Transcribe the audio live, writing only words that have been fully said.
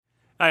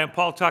I am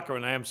Paul Tucker,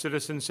 and I am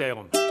Citizen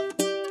Salem.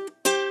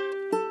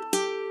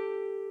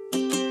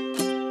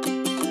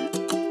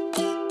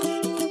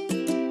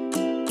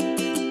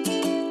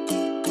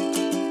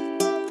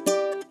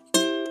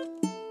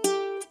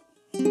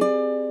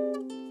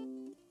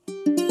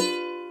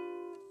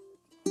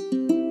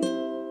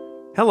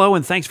 Hello,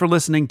 and thanks for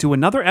listening to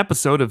another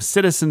episode of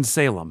Citizen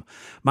Salem.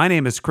 My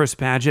name is Chris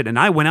Padgett, and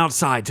I went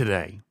outside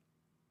today.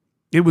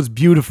 It was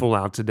beautiful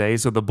out today,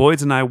 so the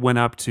boys and I went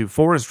up to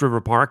Forest River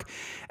Park,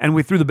 and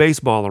we threw the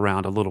baseball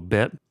around a little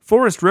bit.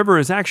 Forest River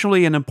is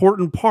actually an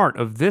important part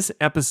of this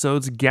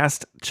episode's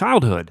guest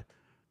childhood.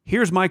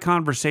 Here's my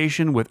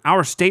conversation with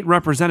our state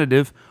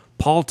representative,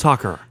 Paul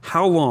Tucker.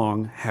 How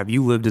long have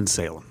you lived in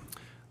Salem?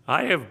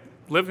 I have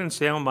lived in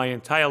Salem my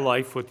entire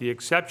life, with the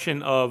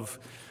exception of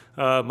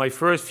my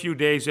first few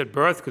days at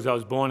birth, because I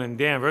was born in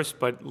Danvers,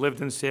 but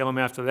lived in Salem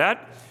after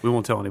that. We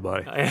won't tell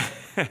anybody.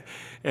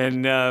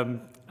 And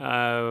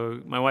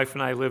my wife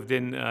and I lived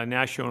in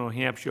Nashua, New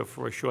Hampshire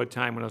for a short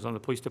time when I was on the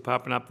police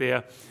department up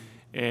there.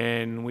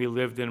 And we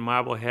lived in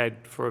Marblehead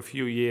for a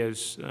few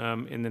years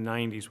in the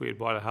 90s. We had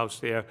bought a house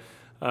there.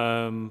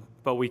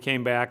 But we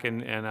came back,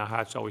 and our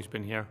heart's always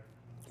been here.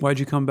 Why'd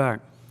you come back?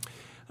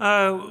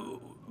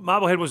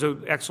 Marblehead was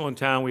an excellent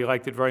town. We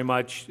liked it very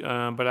much.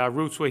 But our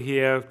roots were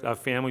here. Our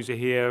families are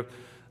here.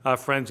 Our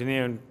friends are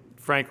here. And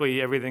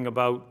frankly, everything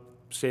about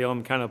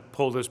Salem kind of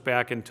pulled us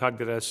back and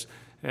tugged at us.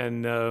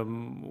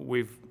 And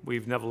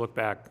we've never looked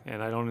back.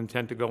 And I don't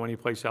intend to go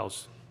anyplace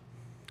else.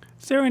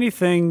 Is there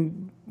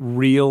anything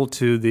real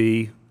to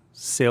the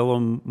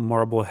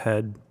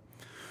Salem-Marblehead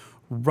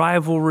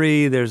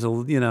rivalry? There's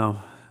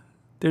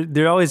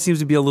there always seems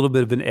to be a little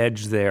bit of an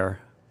edge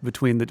there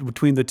between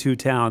the two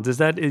towns. Is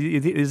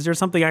there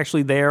something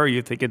actually there, or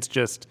you think it's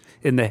just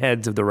in the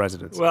heads of the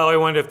residents? Well, I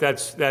wonder if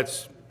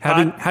that's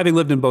having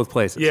lived in both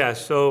places. Yeah,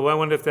 so I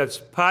wonder if that's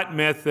part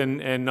myth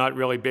and not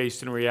really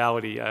based in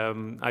reality.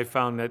 I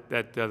found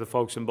that the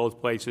folks in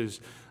both places,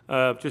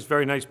 just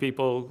very nice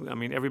people. I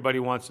mean, everybody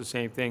wants the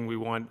same thing. We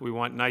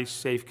want nice,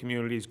 safe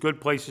communities,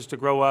 good places to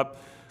grow up,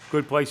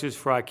 good places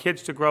for our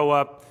kids to grow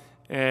up,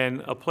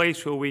 and a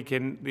place where we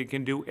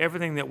can do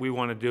everything that we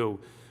want to do,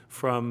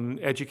 from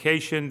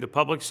education to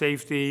public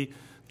safety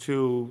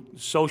to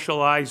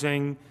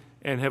socializing,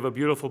 and have a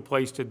beautiful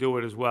place to do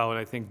it as well. And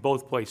I think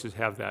both places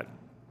have that.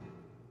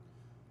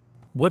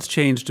 What's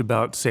changed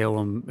about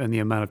Salem and the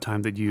amount of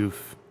time that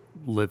you've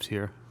lived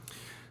here?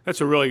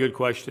 That's a really good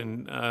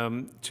question.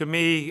 To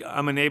me,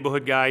 I'm a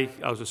neighborhood guy.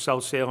 I was a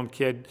South Salem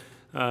kid.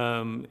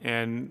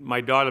 And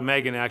my daughter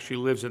Megan actually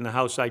lives in the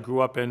house I grew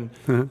up in.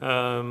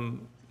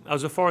 I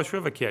was a Forest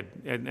River kid.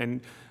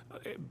 And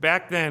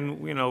back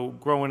then,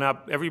 growing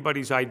up,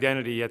 everybody's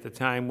identity at the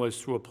time was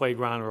through a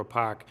playground or a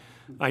park.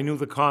 I knew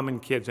the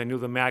Common kids. I knew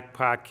the Mack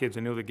Park kids.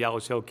 I knew the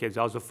Gallows Hill kids.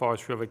 I was a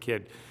Forest River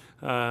kid.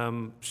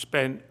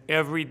 Spent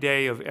every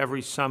day of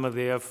every summer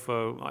there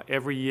for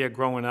every year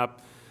growing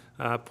up.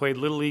 Played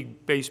Little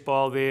League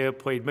baseball there,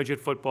 played midget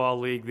football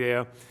league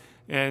there.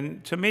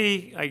 And to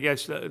me, I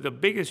guess the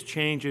biggest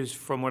changes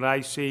from what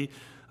I see,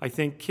 I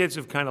think kids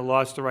have kind of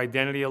lost their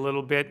identity a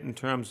little bit in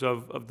terms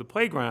of the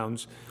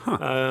playgrounds.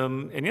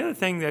 And the other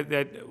thing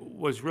that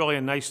was really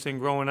a nice thing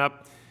growing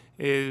up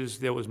is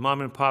there was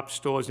mom and pop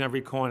stores in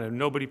every corner.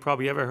 Nobody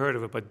probably ever heard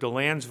of it, but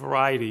DeLand's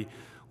Variety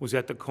was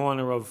at the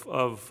corner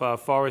of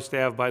Forest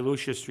Ave by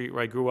Lucia Street,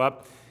 where I grew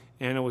up,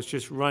 and it was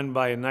just run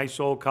by a nice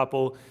old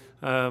couple.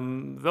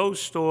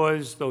 Those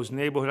stores, those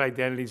neighborhood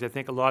identities, I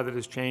think a lot of it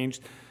has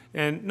changed.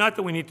 And not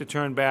that we need to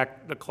turn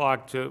back the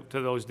clock to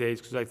those days,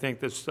 because I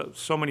think there's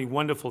so many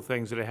wonderful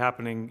things that are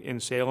happening in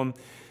Salem.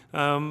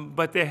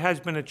 But there has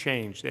been a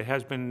change. There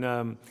has been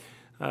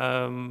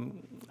a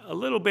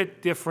little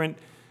bit different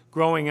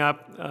growing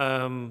up.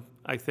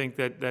 I think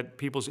that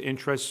people's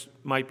interests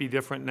might be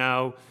different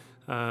now.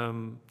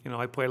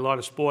 I played a lot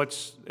of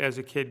sports as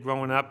a kid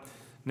growing up.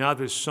 Now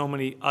there's so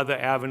many other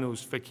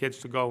avenues for kids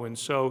to go in.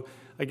 So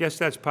I guess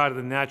that's part of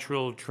the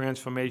natural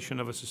transformation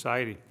of a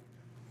society.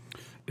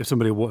 If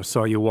somebody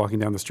saw you walking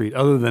down the street,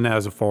 other than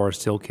as a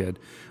Forest Hill kid,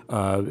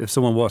 if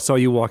someone saw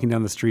you walking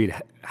down the street,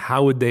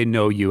 how would they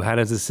know you? How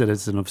does a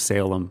citizen of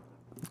Salem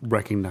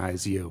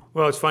recognize you?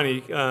 Well, it's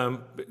funny.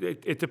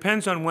 It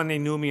depends on when they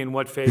knew me and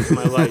what phase of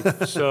my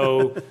life.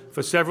 So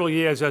for several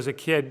years as a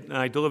kid,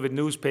 I delivered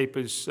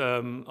newspapers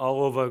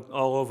all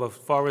over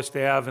Forest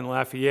Ave and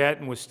Lafayette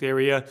and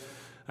Wisteria.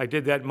 I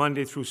did that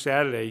Monday through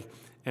Saturday.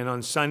 And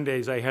on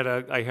Sundays, I had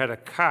a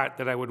cart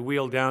that I would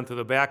wheel down to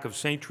the back of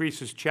St.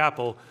 Teresa's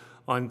Chapel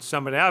on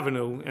Summit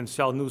Avenue and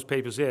sell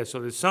newspapers there. So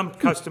there's some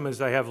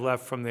customers I have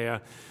left from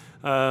there.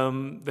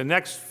 The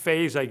next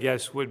phase, I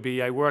guess, would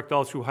be I worked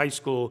all through high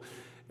school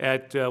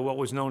at what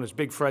was known as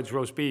Big Fred's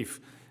Roast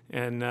Beef,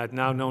 and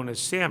now known as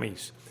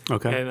Sammy's.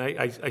 Okay. And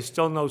I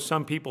still know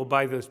some people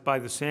by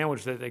the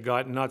sandwich that they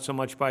got, and not so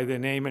much by their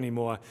name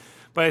anymore.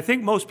 But I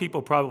think most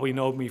people probably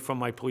know me from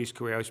my police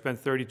career. I spent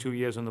 32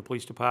 years in the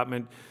police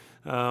department.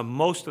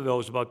 Most of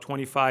those, about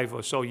 25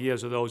 or so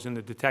years of those in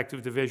the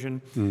detective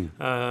division.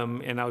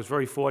 And I was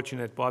very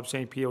fortunate. Bob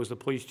St. Pierre was the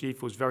police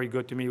chief, was very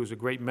good to me. He was a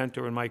great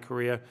mentor in my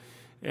career.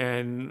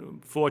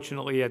 And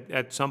fortunately,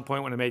 at some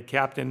point when I made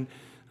captain,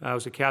 I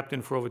was a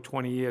captain for over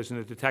 20 years in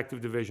the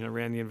detective division. I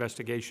ran the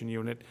investigation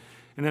unit.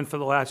 And then for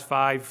the last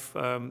 5,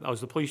 I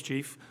was the police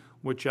chief,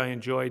 which I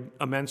enjoyed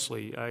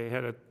immensely. I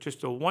had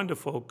just a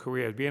wonderful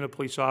career. Being a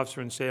police officer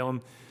in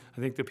Salem,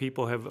 I think the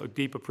people have a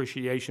deep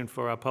appreciation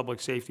for our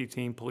public safety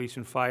team, police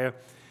and fire.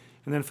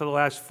 And then for the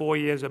last 4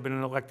 years, I've been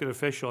an elected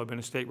official. I've been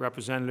a state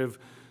representative.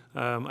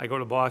 I go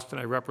to Boston.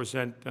 I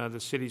represent the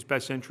city's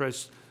best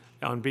interests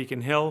on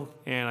Beacon Hill,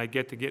 and I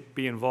get to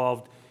be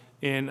involved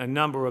in a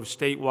number of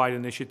statewide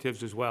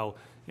initiatives as well.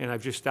 And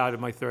I've just started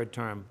my 3rd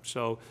term.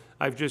 So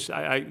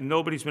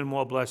nobody's been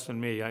more blessed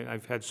than me.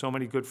 I've had so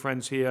many good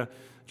friends here.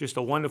 Just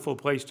a wonderful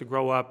place to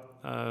grow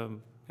up.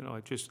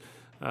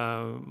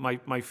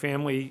 My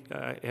family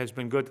has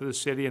been good to the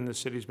city, and the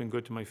city's been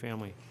good to my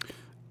family.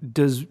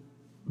 Does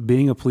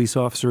being a police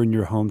officer in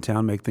your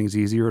hometown make things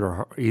easier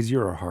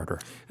or harder?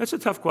 That's a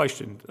tough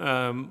question.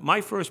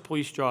 My first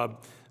police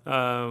job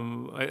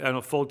on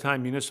a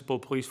full-time municipal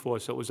police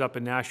force that was up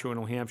in Nashua,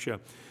 New Hampshire.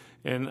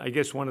 And I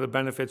guess one of the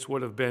benefits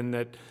would have been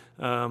that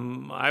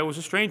I was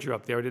a stranger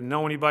up there. I didn't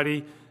know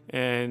anybody,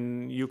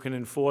 and you can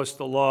enforce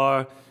the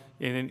law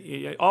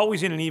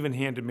always in an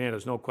even-handed manner.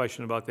 There's no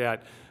question about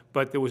that.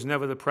 But there was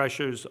never the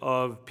pressures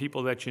of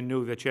people that you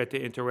knew that you had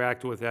to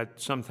interact with at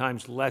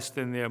sometimes less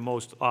than their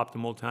most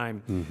optimal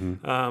time.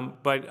 Mm-hmm.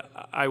 But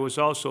I was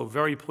also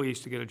very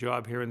pleased to get a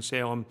job here in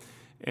Salem.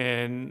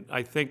 And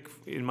I think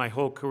in my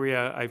whole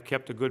career, I've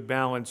kept a good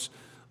balance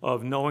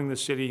of knowing the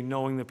city,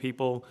 knowing the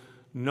people,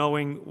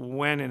 knowing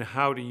when and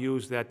how to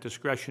use that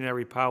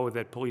discretionary power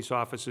that police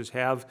officers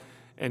have,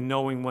 and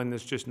knowing when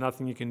there's just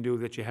nothing you can do,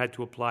 that you had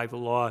to apply the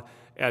law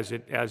as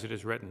it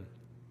is written.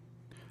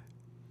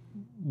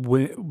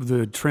 When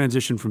the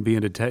transition from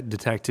being a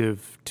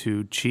detective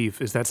to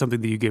chief, is that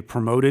something that you get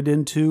promoted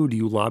into? Do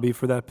you lobby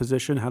for that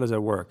position? How does that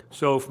work?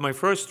 So for my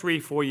first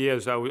 3-4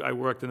 years, I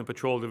worked in the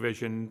patrol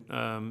division,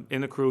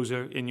 in the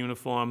cruiser, in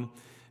uniform,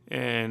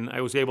 and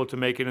I was able to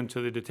make it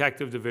into the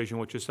detective division,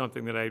 which is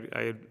something that I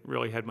had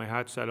really had my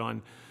heart set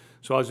on.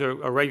 So I was a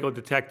regular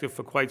detective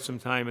for quite some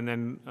time, and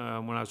then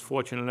when I was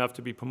fortunate enough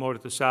to be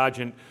promoted to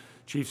sergeant,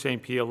 Chief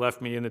St. Pierre left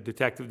me in the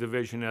detective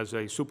division as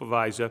a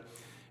supervisor.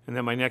 And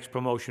then my next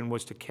promotion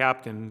was to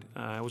captain.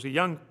 I was a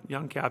young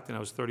captain. I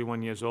was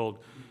 31 years old.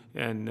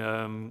 And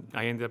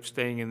I ended up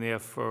staying in there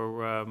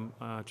for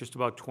just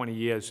about 20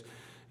 years.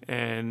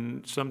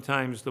 And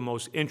sometimes the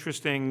most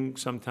interesting,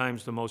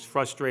 sometimes the most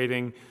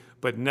frustrating,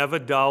 but never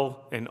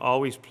dull, and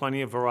always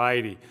plenty of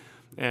variety.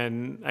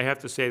 And I have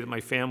to say that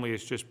my family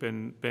has just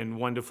been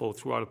wonderful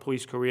throughout a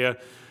police career.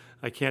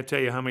 I can't tell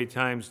you how many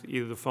times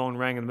either the phone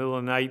rang in the middle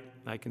of the night.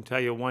 I can tell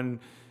you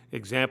one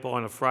example.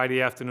 On a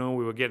Friday afternoon,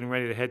 we were getting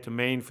ready to head to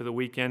Maine for the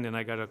weekend, and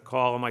I got a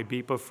call on my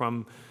beeper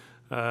from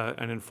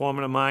an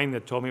informant of mine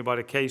that told me about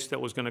a case that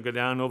was going to go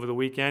down over the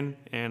weekend,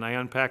 and I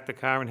unpacked the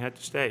car and had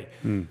to stay.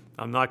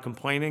 I'm not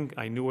complaining.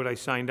 I knew what I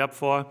signed up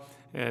for,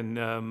 and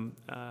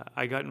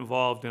I got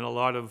involved in a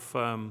lot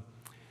of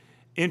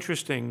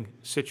interesting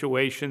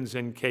situations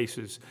and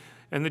cases.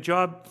 And the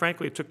job,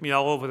 frankly, it took me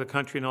all over the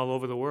country and all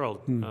over the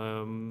world.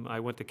 I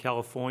went to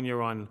California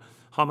on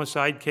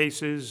homicide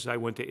cases. I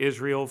went to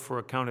Israel for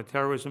a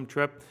counterterrorism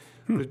trip.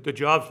 The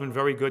job's been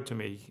very good to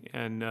me.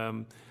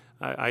 And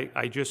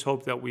I just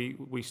hope that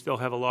we still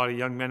have a lot of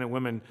young men and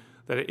women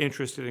that are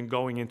interested in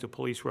going into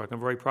police work. I'm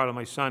very proud of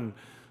my son,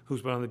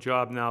 who's been on the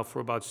job now for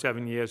about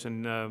 7 years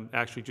and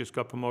actually just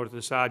got promoted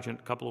to sergeant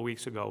a couple of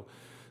weeks ago.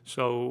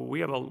 So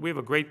we have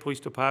a great police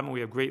department. We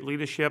have great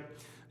leadership.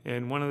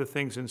 And one of the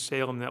things in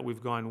Salem that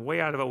we've gone way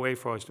out of our way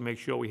for is to make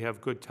sure we have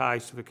good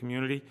ties to the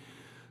community.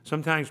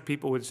 Sometimes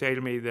people would say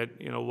to me that,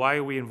 why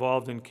are we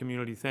involved in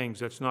community things?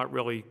 That's not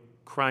really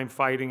crime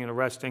fighting and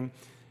arresting.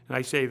 And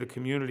I say the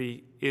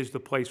community is the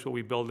place where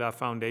we build our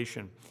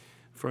foundation.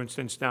 For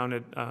instance, down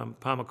at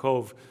Palmer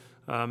Cove,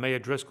 Mayor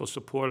Driscoll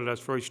supported us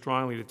very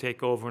strongly to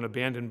take over an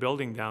abandoned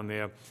building down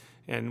there,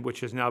 and which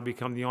has now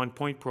become the On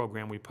Point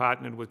program. We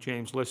partnered with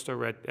James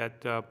Lister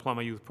at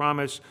Plummer Youth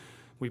Promise.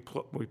 We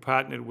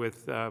partnered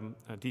with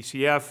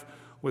DCF,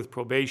 with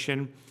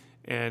probation,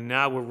 and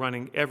now we're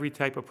running every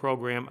type of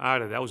program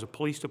out of that. That was a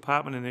police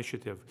department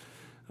initiative.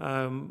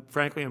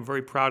 Frankly, I'm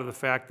very proud of the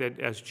fact that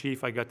as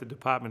chief, I got the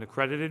department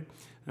accredited.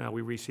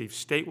 We received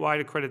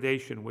statewide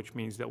accreditation, which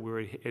means that we're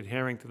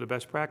adhering to the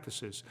best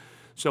practices.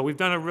 So we've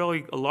done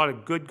a lot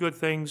of good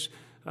things.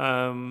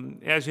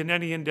 As in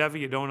any endeavor,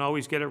 you don't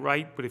always get it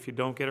right, but if you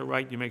don't get it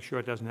right, you make sure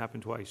it doesn't happen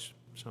twice.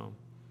 So,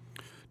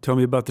 tell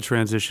me about the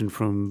transition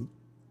from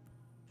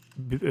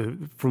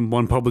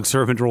one public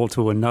servant role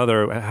to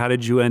another. How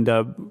did you end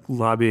up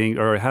lobbying,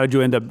 or how did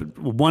you end up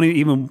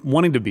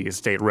wanting to be a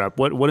state rep?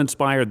 What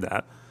inspired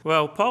that?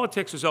 Well,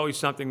 politics is always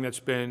something that's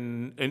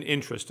been an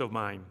interest of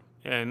mine.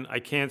 And I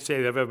can't say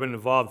that I've ever been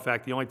involved. In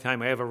fact, the only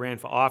time I ever ran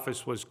for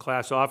office was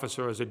class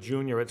officer as a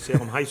junior at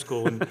Salem High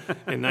School in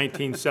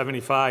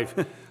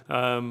 1975.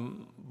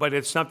 But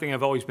it's something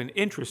I've always been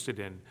interested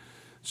in.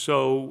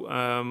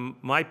 So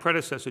my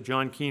predecessor,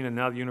 John Keenan,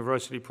 now the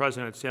university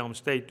president at Salem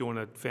State, doing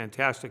a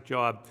fantastic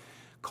job,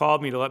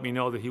 called me to let me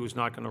know that he was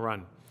not going to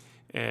run.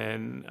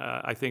 And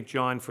I think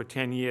John, for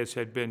 10 years,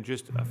 had been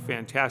just a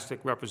fantastic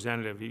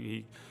representative.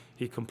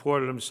 He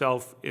comported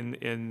himself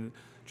in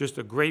just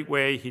a great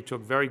way. He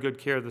took very good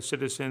care of the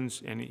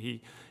citizens, and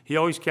he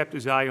always kept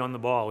his eye on the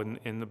ball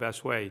in the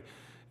best way.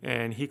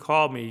 And he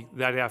called me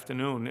that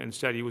afternoon and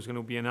said he was going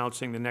to be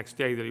announcing the next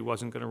day that he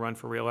wasn't going to run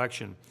for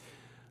re-election.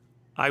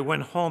 I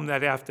went home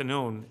that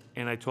afternoon,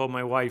 and I told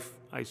my wife,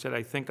 I said,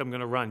 I think I'm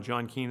going to run.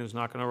 John Keane is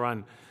not going to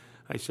run.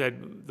 I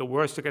said, the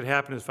worst that could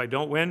happen is if I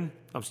don't win,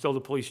 I'm still the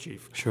police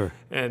chief. Sure.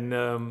 And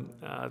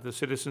the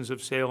citizens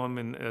of Salem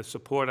and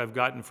support I've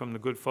gotten from the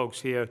good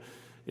folks here,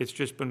 it's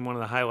just been one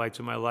of the highlights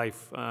of my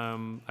life.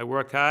 I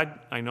worked hard.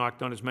 I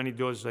knocked on as many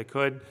doors as I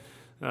could.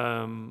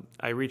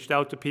 I reached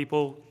out to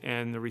people,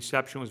 and the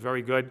reception was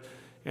very good.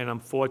 And I'm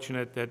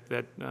fortunate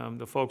that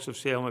the folks of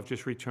Salem have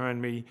just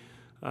returned me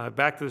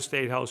back to the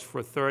State House for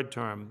a third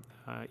term.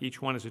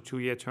 Each one is a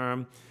 2-year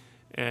term.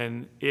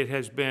 And it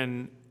has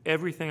been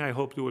everything I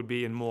hoped it would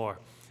be and more.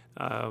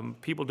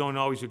 People don't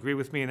always agree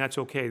with me, and that's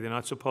okay. They're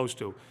not supposed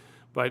to.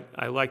 But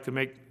I like to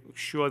make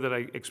sure that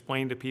I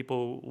explain to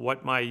people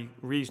what my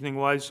reasoning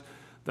was,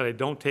 that I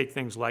don't take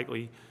things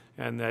lightly,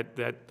 and that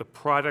the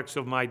products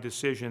of my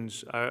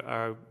decisions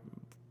are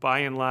by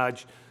and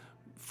large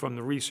from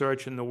the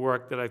research and the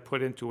work that I've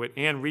put into it,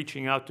 and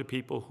reaching out to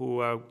people who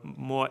are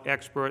more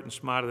expert and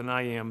smarter than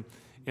I am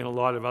in a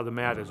lot of other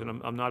matters.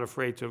 And I'm not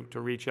afraid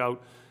to reach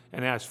out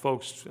and ask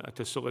folks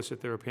to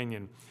solicit their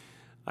opinion.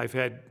 I've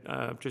had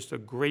just a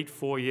great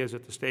 4 years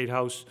at the State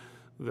House.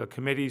 The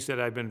committees that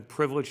I've been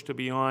privileged to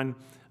be on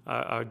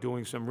are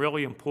doing some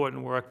really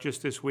important work.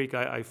 Just this week,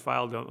 I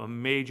filed a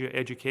major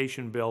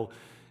education bill,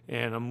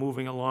 and I'm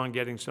moving along,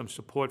 getting some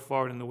support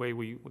for it in the way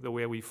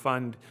we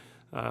fund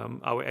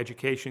our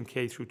education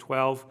K through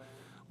 12.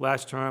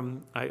 Last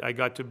term, I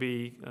got to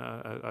be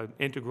an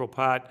integral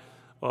part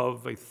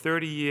of a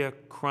 30-year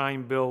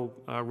crime bill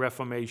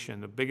reformation,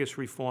 the biggest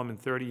reform in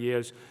 30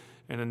 years,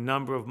 and a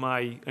number of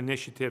my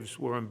initiatives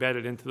were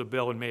embedded into the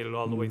bill and made it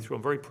all the way through.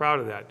 I'm very proud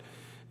of that.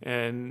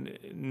 And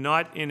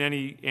not in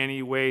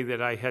any way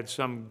that I had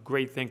some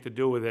great thing to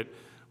do with it,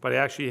 but I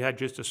actually had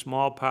just a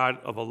small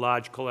part of a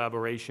large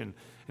collaboration.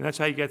 And that's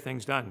how you get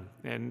things done.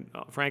 And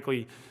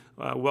frankly,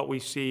 what we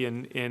see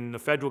in the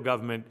federal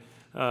government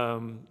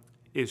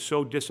is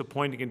so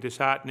disappointing and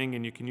disheartening,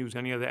 and you can use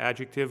any other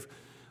adjective.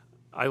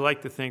 I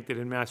like to think that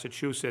in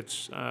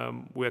Massachusetts,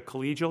 we're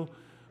collegial,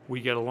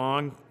 we get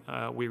along,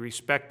 we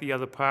respect the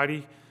other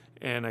party,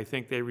 and I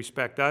think they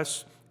respect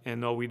us.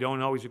 And though we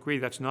don't always agree,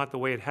 that's not the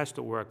way it has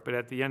to work. But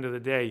at the end of the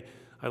day,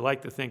 I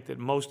like to think that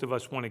most of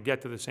us want to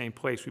get to the same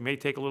place. We may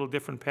take a little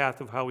different path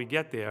of how we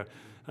get there,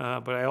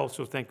 but I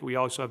also think we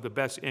also have the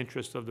best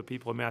interest of the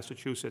people of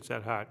Massachusetts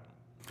at heart.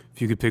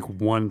 If you could pick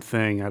one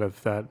thing out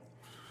of that,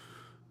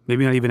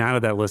 maybe not even out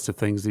of that list of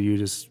things that you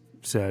just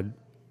said,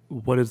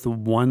 what is the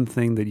one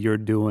thing that you're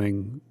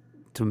doing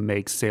to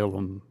make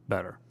Salem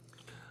better?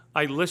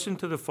 I listen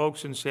to the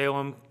folks in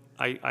Salem.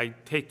 I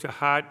take to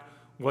heart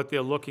what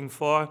they're looking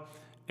for,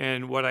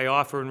 and what I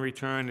offer in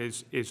return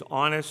is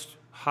honest,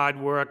 hard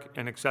work,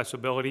 and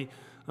accessibility.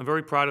 I'm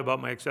very proud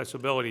about my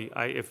accessibility.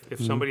 If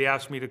somebody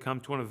asks me to come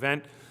to an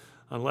event,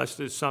 unless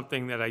there's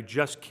something that I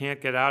just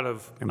can't get out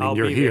of, I'll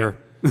you're be here. There.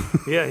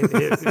 Yeah,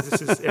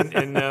 this is,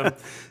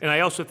 and I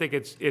also think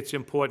it's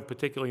important,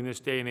 particularly in this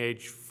day and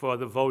age, for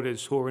the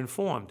voters who are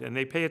informed and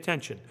they pay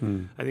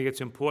attention. I think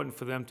it's important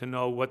for them to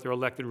know what their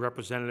elected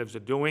representatives are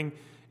doing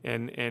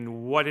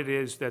and what it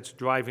is that's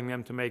driving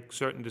them to make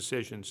certain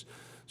decisions.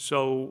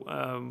 So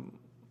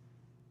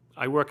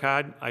I work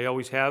hard. I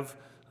always have.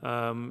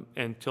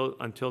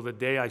 Until the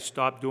day I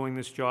stop doing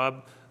this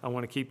job, I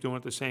want to keep doing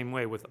it the same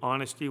way, with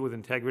honesty, with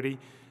integrity,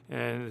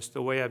 and it's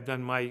the way I've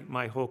done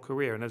my whole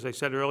career. And as I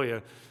said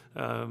earlier,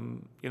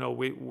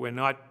 we're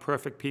not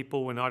perfect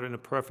people. We're not in a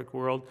perfect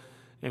world.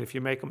 And if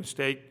you make a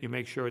mistake, you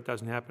make sure it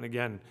doesn't happen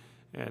again.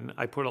 And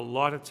I put a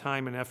lot of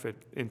time and effort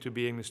into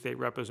being the state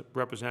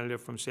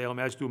representative from Salem,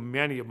 as do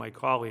many of my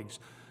colleagues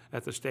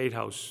at the State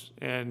House.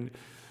 And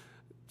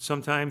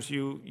sometimes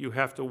you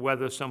have to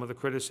weather some of the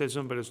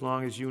criticism, but as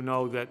long as you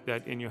know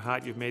that in your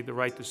heart you've made the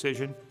right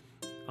decision,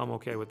 I'm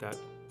okay with that.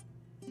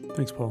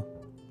 Thanks, Paul.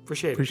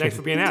 Appreciate it. Thanks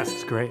for being asked.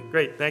 It's great.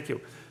 Great, thank you.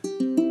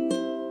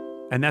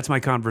 And that's my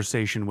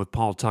conversation with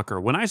Paul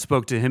Tucker. When I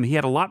spoke to him, he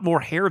had a lot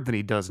more hair than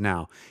he does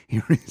now.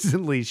 He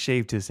recently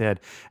shaved his head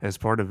as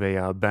part of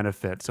a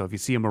benefit. So if you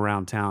see him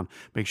around town,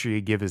 make sure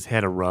you give his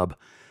head a rub.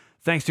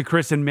 Thanks to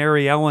Chris and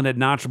Mary Ellen at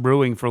Notch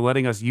Brewing for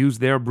letting us use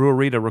their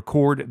brewery to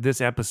record this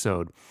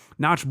episode.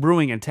 Notch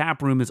Brewing and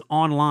Tap Room is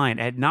online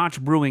at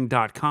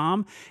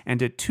notchbrewing.com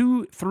and at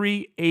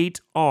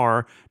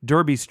 238R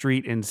Derby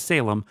Street in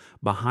Salem,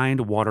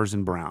 behind Waters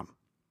and Brown.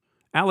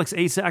 Alex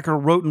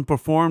Asacker wrote and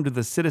performed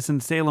the Citizen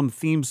Salem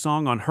theme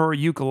song on her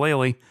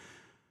ukulele.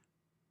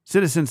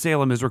 Citizen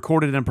Salem is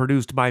recorded and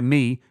produced by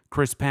me,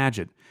 Chris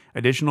Padgett.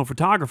 Additional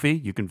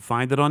photography, you can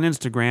find it on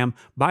Instagram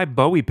by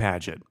Bowie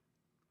Padgett.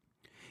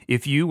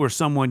 If you or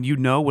someone you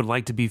know would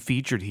like to be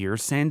featured here,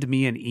 send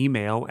me an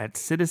email at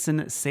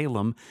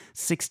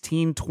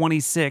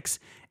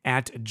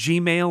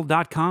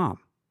citizensalem1626@gmail.com.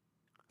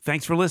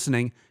 Thanks for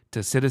listening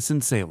to Citizen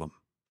Salem.